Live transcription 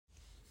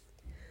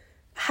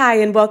Hi,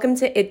 and welcome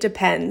to It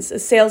Depends, a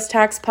sales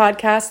tax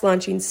podcast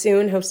launching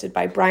soon, hosted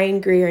by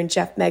Brian Greer and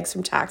Jeff Meggs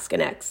from Tax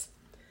Connects.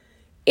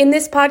 In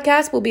this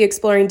podcast, we'll be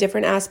exploring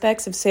different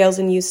aspects of sales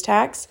and use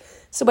tax.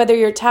 So whether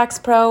you're a tax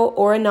pro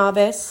or a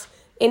novice,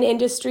 in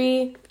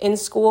industry, in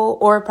school,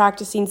 or a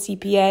practicing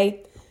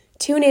CPA,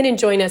 tune in and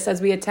join us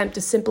as we attempt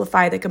to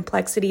simplify the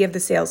complexity of the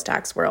sales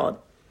tax world.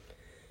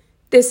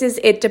 This is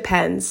It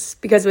Depends,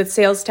 because with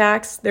sales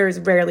tax, there is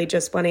rarely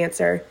just one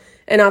answer,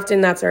 and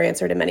often that's our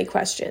answer to many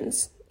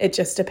questions. It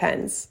just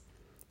depends.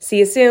 See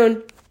you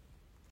soon.